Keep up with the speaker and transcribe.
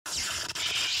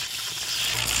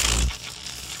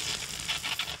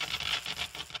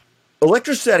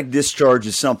Electrostatic discharge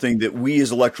is something that we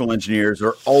as electrical engineers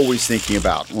are always thinking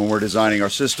about when we're designing our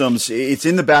systems. It's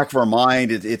in the back of our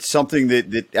mind. It's something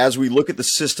that as we look at the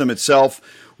system itself,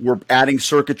 we're adding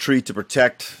circuitry to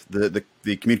protect the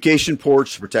communication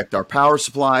ports, to protect our power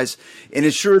supplies, and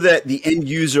ensure that the end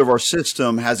user of our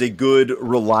system has a good,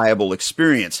 reliable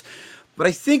experience. But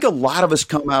I think a lot of us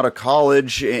come out of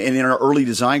college and in our early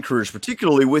design careers,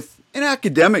 particularly with an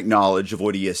academic knowledge of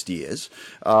what ESD is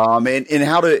and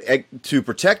how to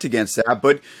protect against that.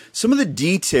 But some of the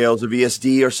details of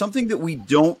ESD are something that we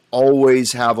don't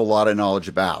always have a lot of knowledge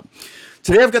about.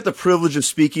 Today, I've got the privilege of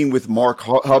speaking with Mark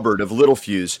Hubbard of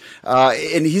Littelfuse,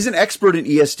 and he's an expert in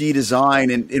ESD design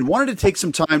and wanted to take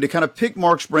some time to kind of pick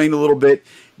Mark's brain a little bit,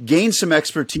 gain some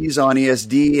expertise on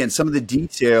ESD and some of the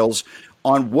details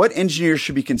on what engineers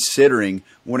should be considering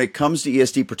when it comes to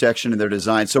ESD protection in their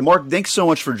design. So, Mark, thanks so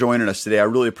much for joining us today. I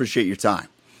really appreciate your time.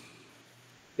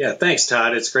 Yeah, thanks,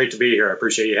 Todd. It's great to be here. I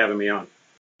appreciate you having me on.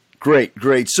 Great.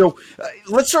 So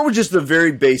let's start with just the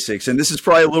very basics. And this is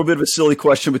probably a little bit of a silly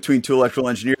question between two electrical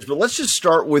engineers, but let's just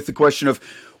start with the question of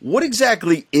what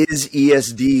exactly is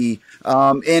ESD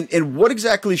and what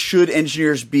exactly should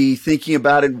engineers be thinking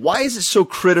about, and why is it so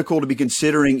critical to be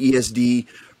considering ESD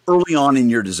early on in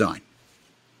your design?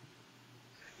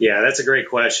 Yeah, that's a great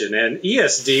question. And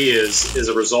ESD is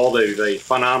a result of a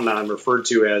phenomenon referred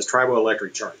to as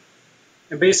triboelectric charge.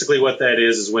 And basically what that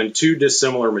is when two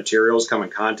dissimilar materials come in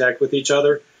contact with each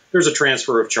other, there's a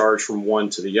transfer of charge from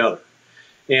one to the other.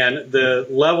 And the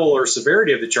level or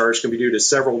severity of the charge can be due to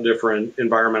several different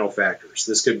environmental factors.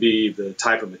 This could be the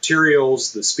type of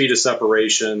materials, the speed of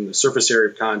separation, the surface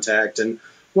area of contact, and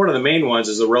one of the main ones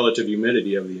is the relative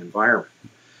humidity of the environment.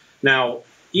 Now,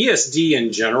 ESD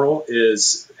in general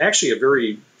is actually a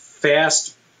very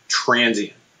fast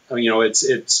transient.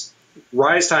 Its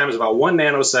rise time is about 1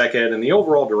 nanosecond, and the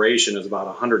overall duration is about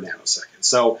 100 nanoseconds.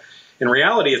 So in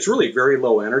reality, it's really very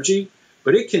low energy,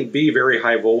 but it can be very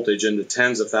high voltage into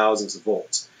tens of thousands of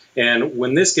volts. And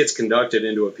when this gets conducted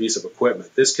into a piece of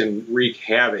equipment, this can wreak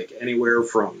havoc anywhere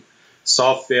from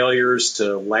soft failures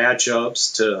to latch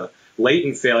ups to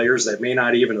latent failures that may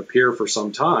not even appear for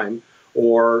some time,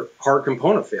 or hard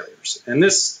component failures. And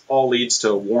this all leads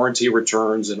to warranty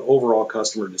returns and overall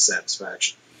customer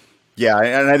dissatisfaction. Yeah,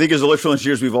 and I think as electrical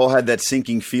engineers, we've all had that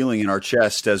sinking feeling in our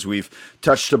chest as we've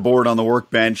touched a board on the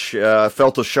workbench,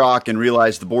 felt a shock, and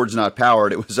realized the board's not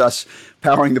powered. It was us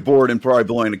powering the board and probably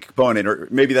blowing a component, or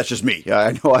maybe that's just me.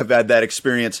 I know I've had that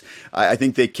experience. I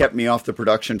think they kept me off the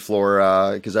production floor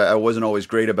because I wasn't always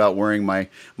great about wearing my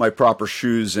proper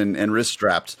shoes and wrist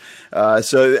straps.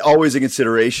 So always a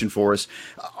consideration for us.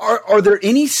 Are there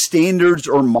any standards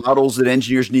or models that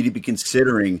engineers need to be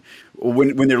considering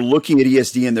when they're looking at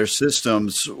ESD in their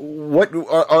systems? What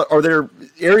are there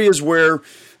areas where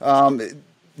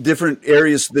different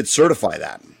areas that certify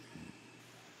that?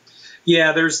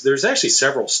 Yeah, there's actually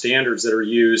several standards that are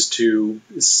used to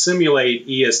simulate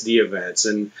ESD events,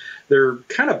 and they're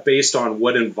kind of based on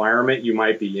what environment you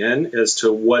might be in as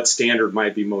to what standard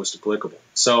might be most applicable.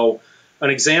 So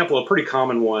an example, a pretty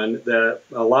common one that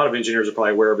a lot of engineers are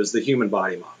probably aware of, is the human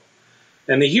body model.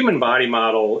 And the human body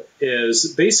model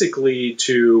is basically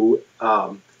to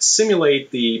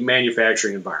simulate the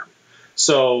manufacturing environment.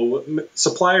 So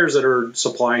suppliers that are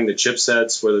supplying the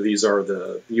chipsets, whether these are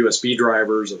the USB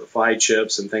drivers or the PHY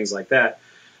chips and things like that,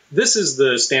 this is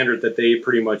the standard that they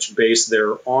pretty much base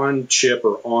their on-chip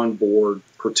or on-board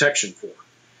protection for.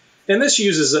 And this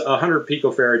uses a 100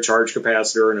 picofarad charge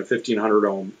capacitor and a 1500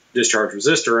 ohm discharge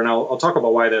resistor, and I'll talk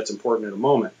about why that's important in a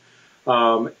moment.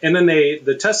 And then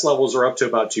the test levels are up to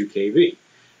about 2 kV.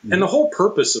 And the whole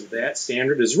purpose of that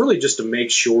standard is really just to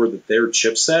make sure that their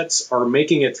chipsets are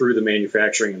making it through the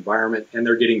manufacturing environment and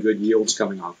they're getting good yields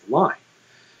coming off the line.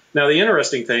 Now, the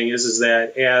interesting thing is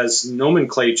that as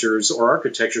nomenclatures or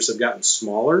architectures have gotten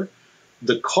smaller,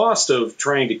 the cost of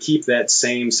trying to keep that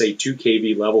same, say, 2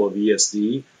 kV level of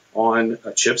ESD on a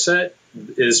chipset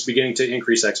is beginning to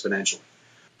increase exponentially.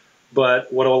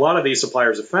 But what a lot of these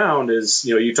suppliers have found is,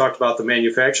 you talked about the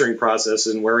manufacturing process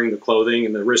and wearing the clothing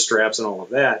and the wrist straps and all of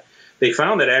that. They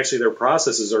found that actually their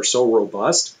processes are so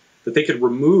robust that they could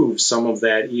remove some of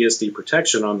that ESD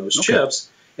protection on those chips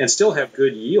and still have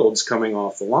good yields coming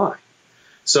off the line.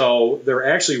 So they're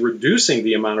actually reducing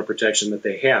the amount of protection that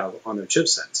they have on their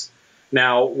chipsets.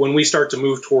 Now, when we start to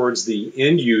move towards the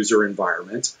end user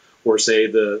environment, or say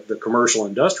the commercial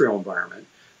industrial environment,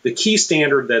 the key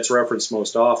standard that's referenced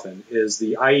most often is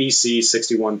the IEC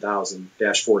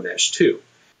 61000-4-2.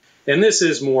 And this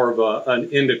is more of an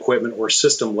end equipment or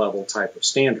system level type of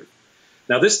standard.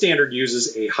 Now, this standard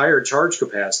uses a higher charge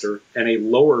capacitor and a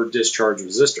lower discharge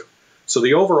resistor. So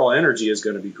the overall energy is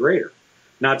going to be greater.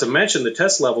 Not to mention the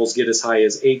test levels get as high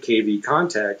as 8 kV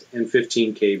contact and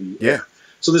 15 kV air.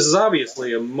 So this is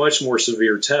obviously a much more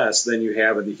severe test than you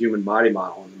have in the human body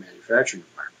model in the manufacturing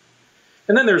environment.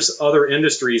 And then there's other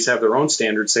industries have their own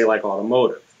standards, say like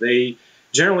automotive. They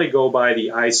generally go by the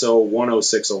ISO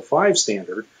 10605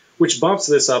 standard, which bumps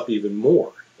this up even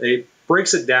more. It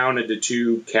breaks it down into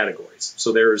two categories.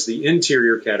 So there's the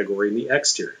interior category and the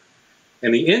exterior.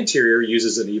 And the interior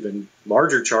uses an even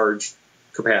larger charge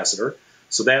capacitor,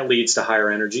 so that leads to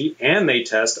higher energy, and they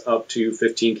test up to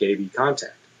 15 kV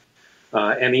contact.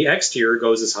 And the exterior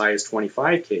goes as high as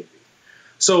 25 kV.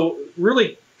 So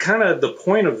really kind of the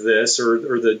point of this, or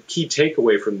the key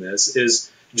takeaway from this,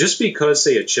 is just because,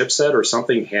 say, a chipset or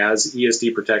something has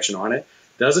ESD protection on it,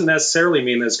 doesn't necessarily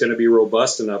mean that it's going to be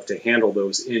robust enough to handle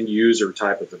those end-user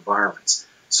type of environments.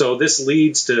 So this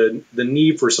leads to the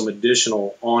need for some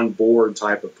additional on-board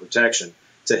type of protection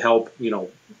to help,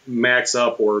 max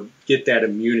up or get that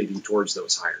immunity towards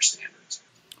those higher standards.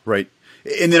 Right.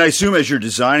 And then I assume as you're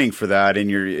designing for that in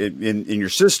your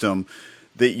system,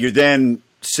 that you're then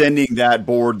sending that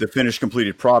board, the finished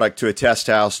completed product, to a test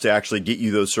house to actually get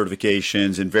you those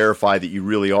certifications and verify that you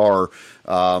really are,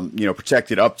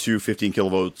 protected up to 15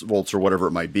 kilovolts or whatever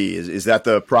it might be. Is that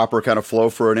the proper kind of flow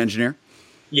for an engineer?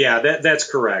 Yeah,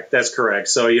 that's correct. That's correct.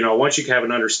 So, once you have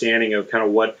an understanding of kind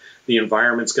of what the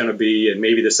environment's going to be and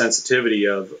maybe the sensitivity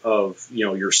of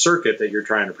your circuit that you're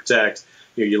trying to protect,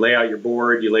 you lay out your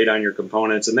board, you lay down your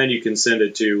components, and then you can send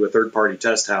it to a third-party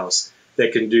test house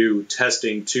that can do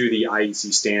testing to the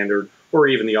IEC standard or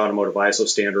even the automotive ISO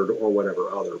standard or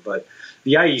whatever other. But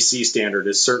the IEC standard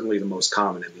is certainly the most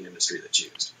common in the industry that's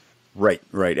used. Right.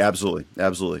 Absolutely.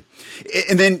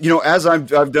 And then, as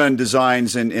I've done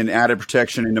designs and added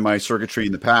protection into my circuitry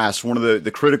in the past, one of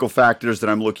the critical factors that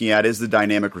I'm looking at is the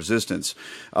dynamic resistance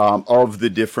of the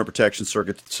different protection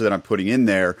circuits that I'm putting in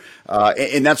there.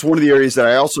 And that's one of the areas that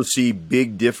I also see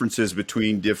big differences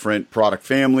between different product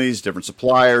families, different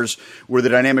suppliers, where the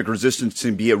dynamic resistance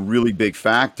can be a really big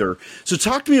factor. So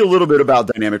talk to me a little bit about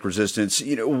dynamic resistance.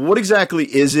 What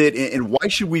exactly is it, and why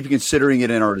should we be considering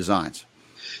it in our designs?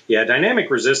 Yeah, dynamic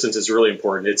resistance is really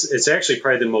important. It's actually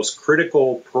probably the most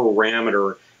critical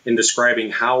parameter in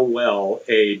describing how well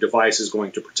a device is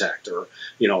going to protect, or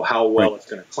how well it's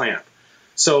going to clamp.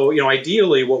 So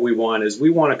ideally what we want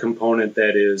a component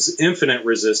that is infinite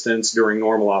resistance during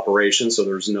normal operation, so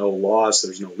there's no loss,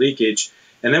 there's no leakage,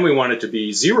 and then we want it to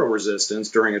be zero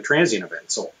resistance during a transient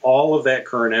event. So all of that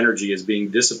current energy is being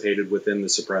dissipated within the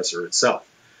suppressor itself.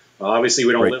 Obviously,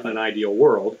 we don't live in an ideal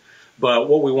world. But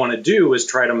what we want to do is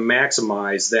try to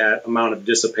maximize that amount of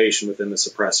dissipation within the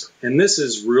suppressor. And this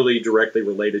is really directly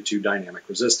related to dynamic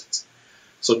resistance.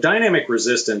 So dynamic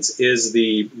resistance is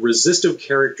the resistive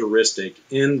characteristic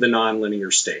in the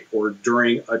nonlinear state or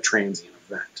during a transient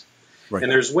event. Right.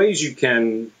 And there's ways you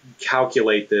can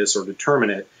calculate this or determine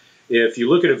it. If you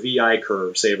look at a VI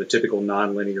curve, say of a typical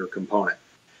nonlinear component,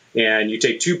 and you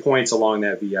take 2 points along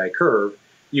that VI curve,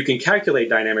 you can calculate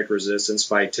dynamic resistance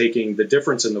by taking the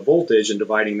difference in the voltage and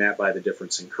dividing that by the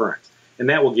difference in current. And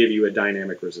that will give you a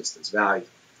dynamic resistance value.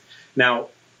 Now,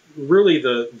 really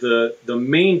the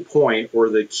main point or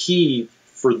the key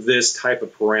for this type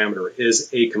of parameter is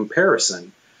a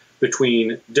comparison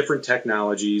between different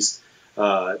technologies,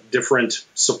 different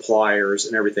suppliers,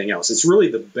 and everything else. It's really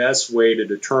the best way to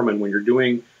determine when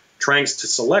you're trying to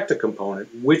select a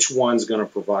component, which one's going to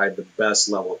provide the best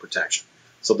level of protection.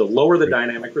 So the lower the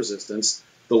dynamic resistance,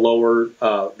 the lower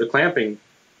the clamping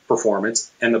performance,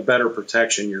 and the better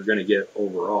protection you're going to get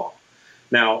overall.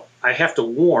 Now, I have to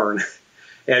warn,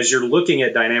 as you're looking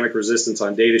at dynamic resistance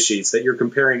on data sheets, that you're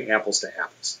comparing apples to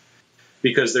apples,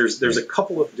 because there's a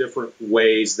couple of different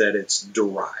ways that it's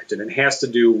derived, and it has to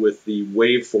do with the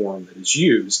waveform that is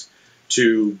used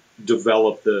to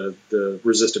develop the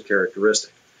resistive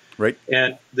characteristic. Right.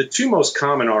 And the two most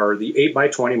common are the 8 by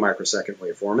 20 microsecond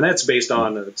waveform, and that's based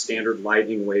on a standard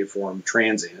lightning waveform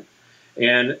transient.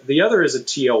 And the other is a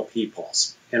TLP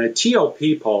pulse. And a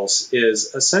TLP pulse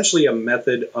is essentially a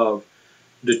method of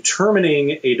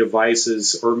determining a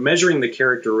device's or measuring the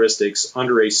characteristics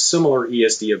under a similar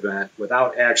ESD event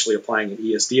without actually applying an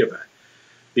ESD event.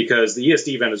 Because the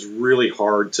ESD event is really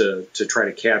hard to try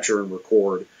to capture and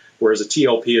record, whereas a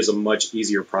TLP is a much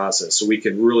easier process. So we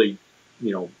can really,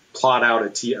 plot out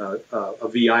a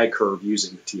VI curve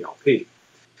using the TLP.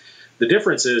 The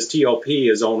difference is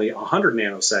TLP is only 100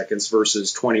 nanoseconds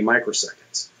versus 20 microseconds.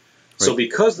 Right. So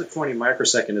because the 20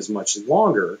 microsecond is much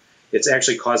longer, it's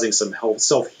actually causing some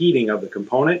self-heating of the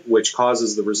component, which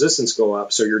causes the resistance go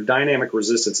up. So your dynamic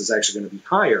resistance is actually going to be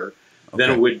higher than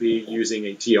it would be using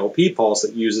a TLP pulse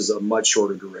that uses a much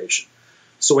shorter duration.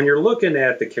 So when you're looking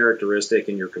at the characteristic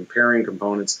and you're comparing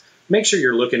components, make sure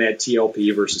you're looking at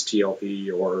TLP versus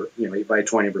TLP, or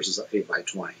 8x20 versus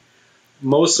 8x20.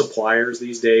 Most suppliers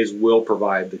these days will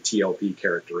provide the TLP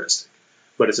characteristic,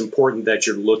 but it's important that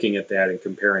you're looking at that and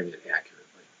comparing it accurately.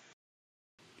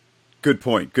 Good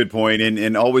point.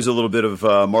 And always a little bit of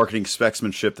marketing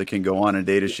specsmanship that can go on in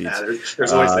data sheets. Yeah,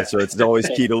 there's always that. So it's always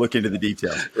key to look into the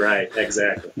details. Right,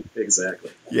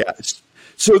 exactly. Yeah.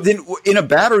 So then in a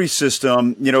battery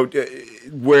system,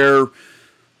 where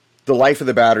the life of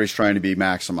the battery is trying to be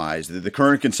maximized, the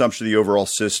current consumption of the overall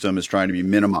system is trying to be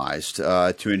minimized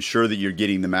to ensure that you're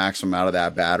getting the maximum out of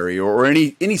that battery, or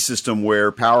any system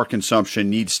where power consumption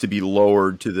needs to be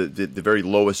lowered to the very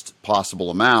lowest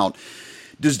possible amount.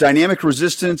 Does dynamic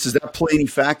resistance, does that play any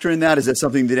factor in that? Is that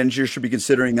something that engineers should be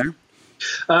considering there?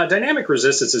 Dynamic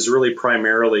resistance is really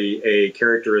primarily a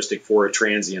characteristic for a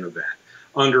transient event.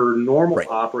 Under normal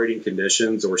operating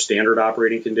conditions or standard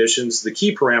operating conditions, the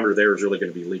key parameter there is really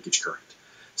going to be leakage current.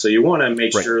 So you want to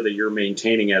make sure that you're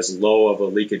maintaining as low of a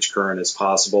leakage current as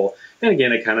possible. And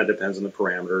again, it kind of depends on the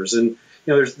parameters. And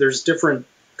there's different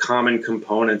common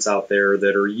components out there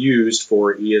that are used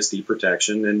for ESD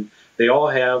protection, and they all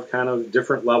have kind of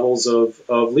different levels of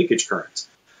leakage currents.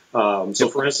 So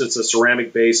for instance, a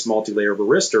ceramic-based multi-layer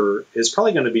varistor is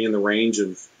probably going to be in the range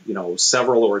of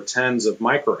several or tens of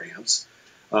microamps.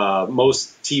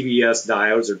 Most TVS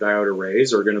diodes or diode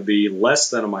arrays are going to be less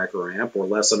than a microamp or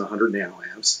less than 100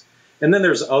 nanoamps. And then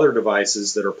there's other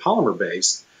devices that are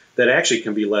polymer-based that actually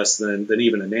can be less than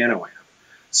even a nanoamp.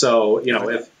 So,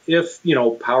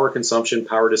 if power consumption,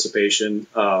 power dissipation,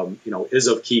 is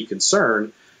of key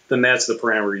concern, then that's the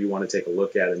parameter you want to take a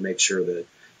look at and make sure that,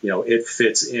 it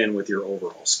fits in with your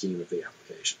overall scheme of the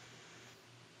application.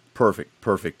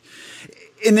 Perfect.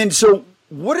 And then, so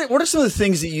what are some of the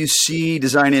things that you see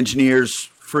design engineers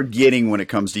forgetting when it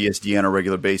comes to ESD on a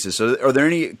regular basis? Are there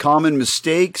any common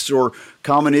mistakes or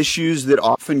common issues that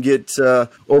often get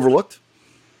overlooked?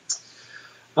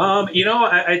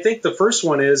 I think the first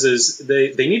one is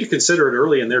they need to consider it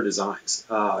early in their designs.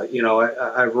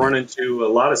 I've run into a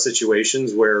lot of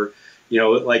situations where,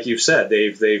 like you've said,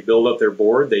 they've built up their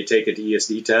board, they take it to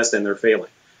ESD test, and they're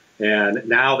failing. And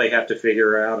now they have to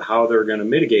figure out how they're going to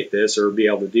mitigate this or be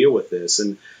able to deal with this.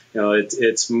 And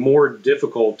it's more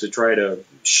difficult to try to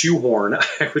shoehorn,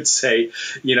 I would say,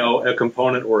 a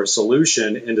component or a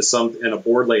solution into in a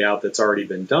board layout that's already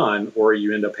been done, or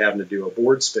you end up having to do a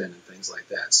board spin and things like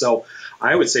that. So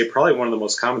I would say probably one of the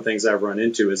most common things I've run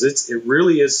into is it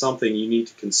really is something you need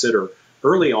to consider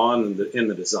early on in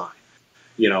the design.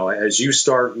 As you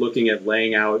start looking at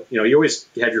laying out, you always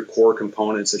have your core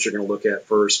components that you're going to look at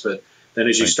first, but then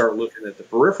as you start looking at the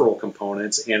peripheral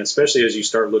components, and especially as you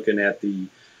start looking at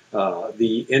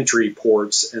the entry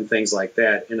ports and things like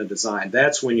that in a design,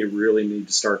 that's when you really need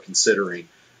to start considering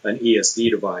an ESD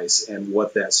device and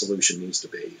what that solution needs to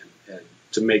be, and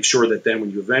to make sure that then when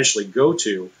you eventually go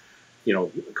to,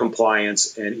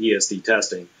 compliance and ESD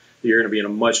testing, you're going to be in a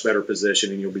much better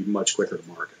position and you'll be much quicker to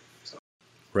market. So.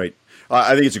 Right.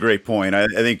 I think it's a great point. I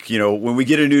think, when we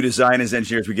get a new design as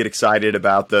engineers, we get excited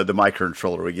about the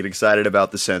microcontroller. We get excited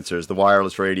about the sensors, the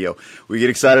wireless radio. We get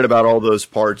excited about all those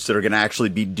parts that are going to actually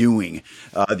be doing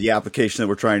the application that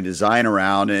we're trying to design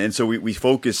around. And so we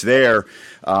focus there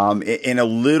in a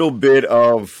little bit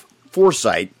of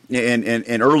foresight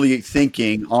and early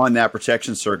thinking on that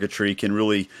protection circuitry can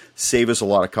really save us a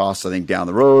lot of costs, I think, down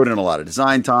the road, and a lot of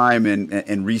design time and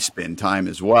respin time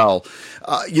as well.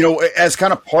 As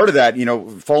kind of part of that,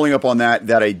 following up on that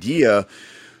idea,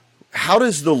 how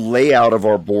does the layout of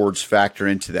our boards factor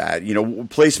into that?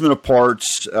 Placement of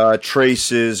parts,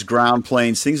 traces, ground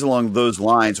planes, things along those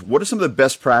lines. What are some of the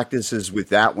best practices with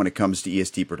that when it comes to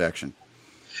ESD protection?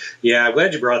 Yeah, I'm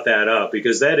glad you brought that up,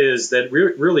 because that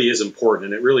really is important,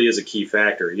 and it really is a key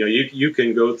factor. You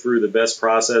can go through the best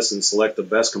process and select the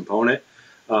best component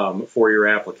for your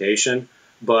application,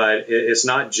 but it's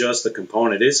not just the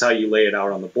component. It is how you lay it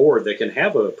out on the board that can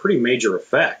have a pretty major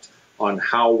effect on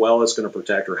how well it's going to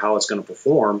protect or how it's going to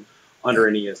perform under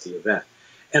an ESD event.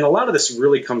 And a lot of this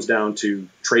really comes down to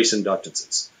trace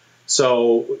inductances.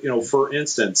 So, for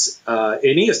instance, an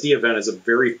ESD event is a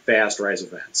very fast rise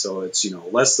event. So it's,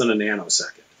 less than a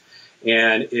nanosecond.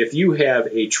 And if you have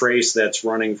a trace that's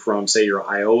running from, say, your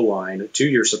I/O line to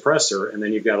your suppressor, and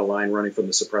then you've got a line running from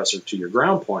the suppressor to your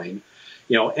ground plane,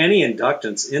 any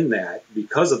inductance in that,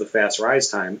 because of the fast rise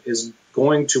time, is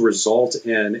going to result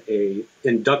in a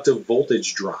inductive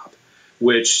voltage drop,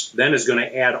 which then is going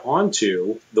to add on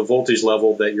to the voltage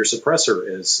level that your suppressor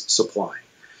is supplying.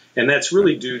 And that's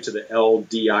really due to the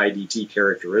LDIDT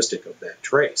characteristic of that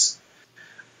trace.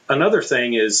 Another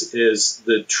thing is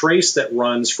the trace that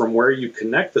runs from where you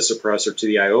connect the suppressor to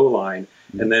the I/O line,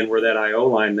 and then where that I/O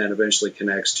line then eventually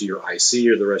connects to your IC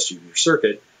or the rest of your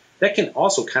circuit. That can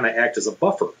also kind of act as a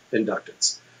buffer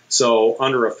inductance. So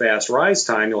under a fast rise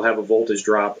time, you'll have a voltage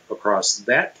drop across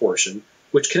that portion,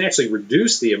 which can actually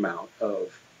reduce the amount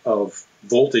of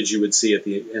voltage you would see at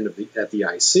the end of the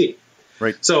IC.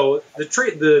 Right. So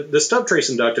the stub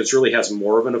trace inductance really has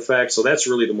more of an effect. So that's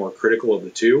really the more critical of the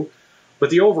two. But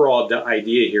the overall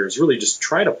idea here is really just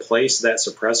try to place that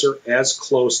suppressor as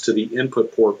close to the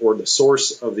input port or the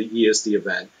source of the ESD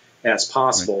event as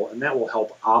possible, and that will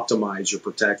help optimize your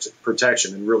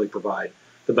protection and really provide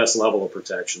the best level of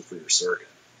protection for your circuit.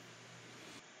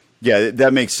 Yeah,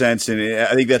 that makes sense. And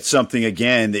I think that's something,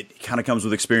 again, that kind of comes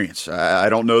with experience. I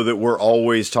don't know that we're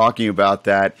always talking about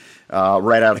that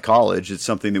right out of college. It's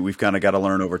something that we've kind of got to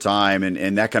learn over time.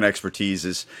 And that kind of expertise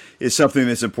is something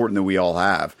that's important that we all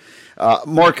have.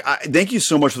 Mark, thank you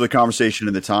so much for the conversation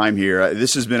and the time here.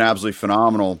 This has been absolutely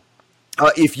phenomenal.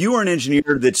 If you are an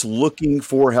engineer that's looking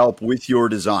for help with your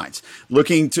designs,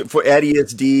 looking for at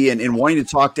ESD and wanting to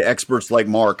talk to experts like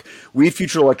Mark, we at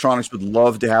Future Electronics would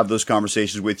love to have those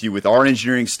conversations with you, with our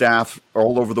engineering staff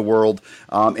all over the world,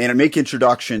 and make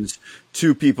introductions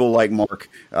to people like Mark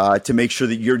to make sure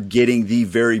that you're getting the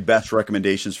very best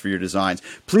recommendations for your designs.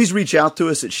 Please reach out to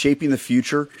us at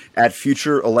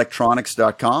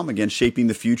shapingthefuture@futureelectronics.com. Again,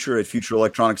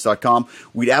 shapingthefuture@futureelectronics.com.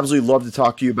 We'd absolutely love to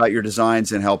talk to you about your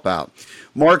designs and help out.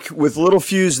 Mark, with Little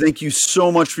Fuse, thank you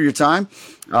so much for your time,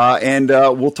 and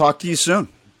we'll talk to you soon.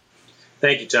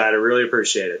 Thank you, Todd. I really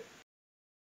appreciate it.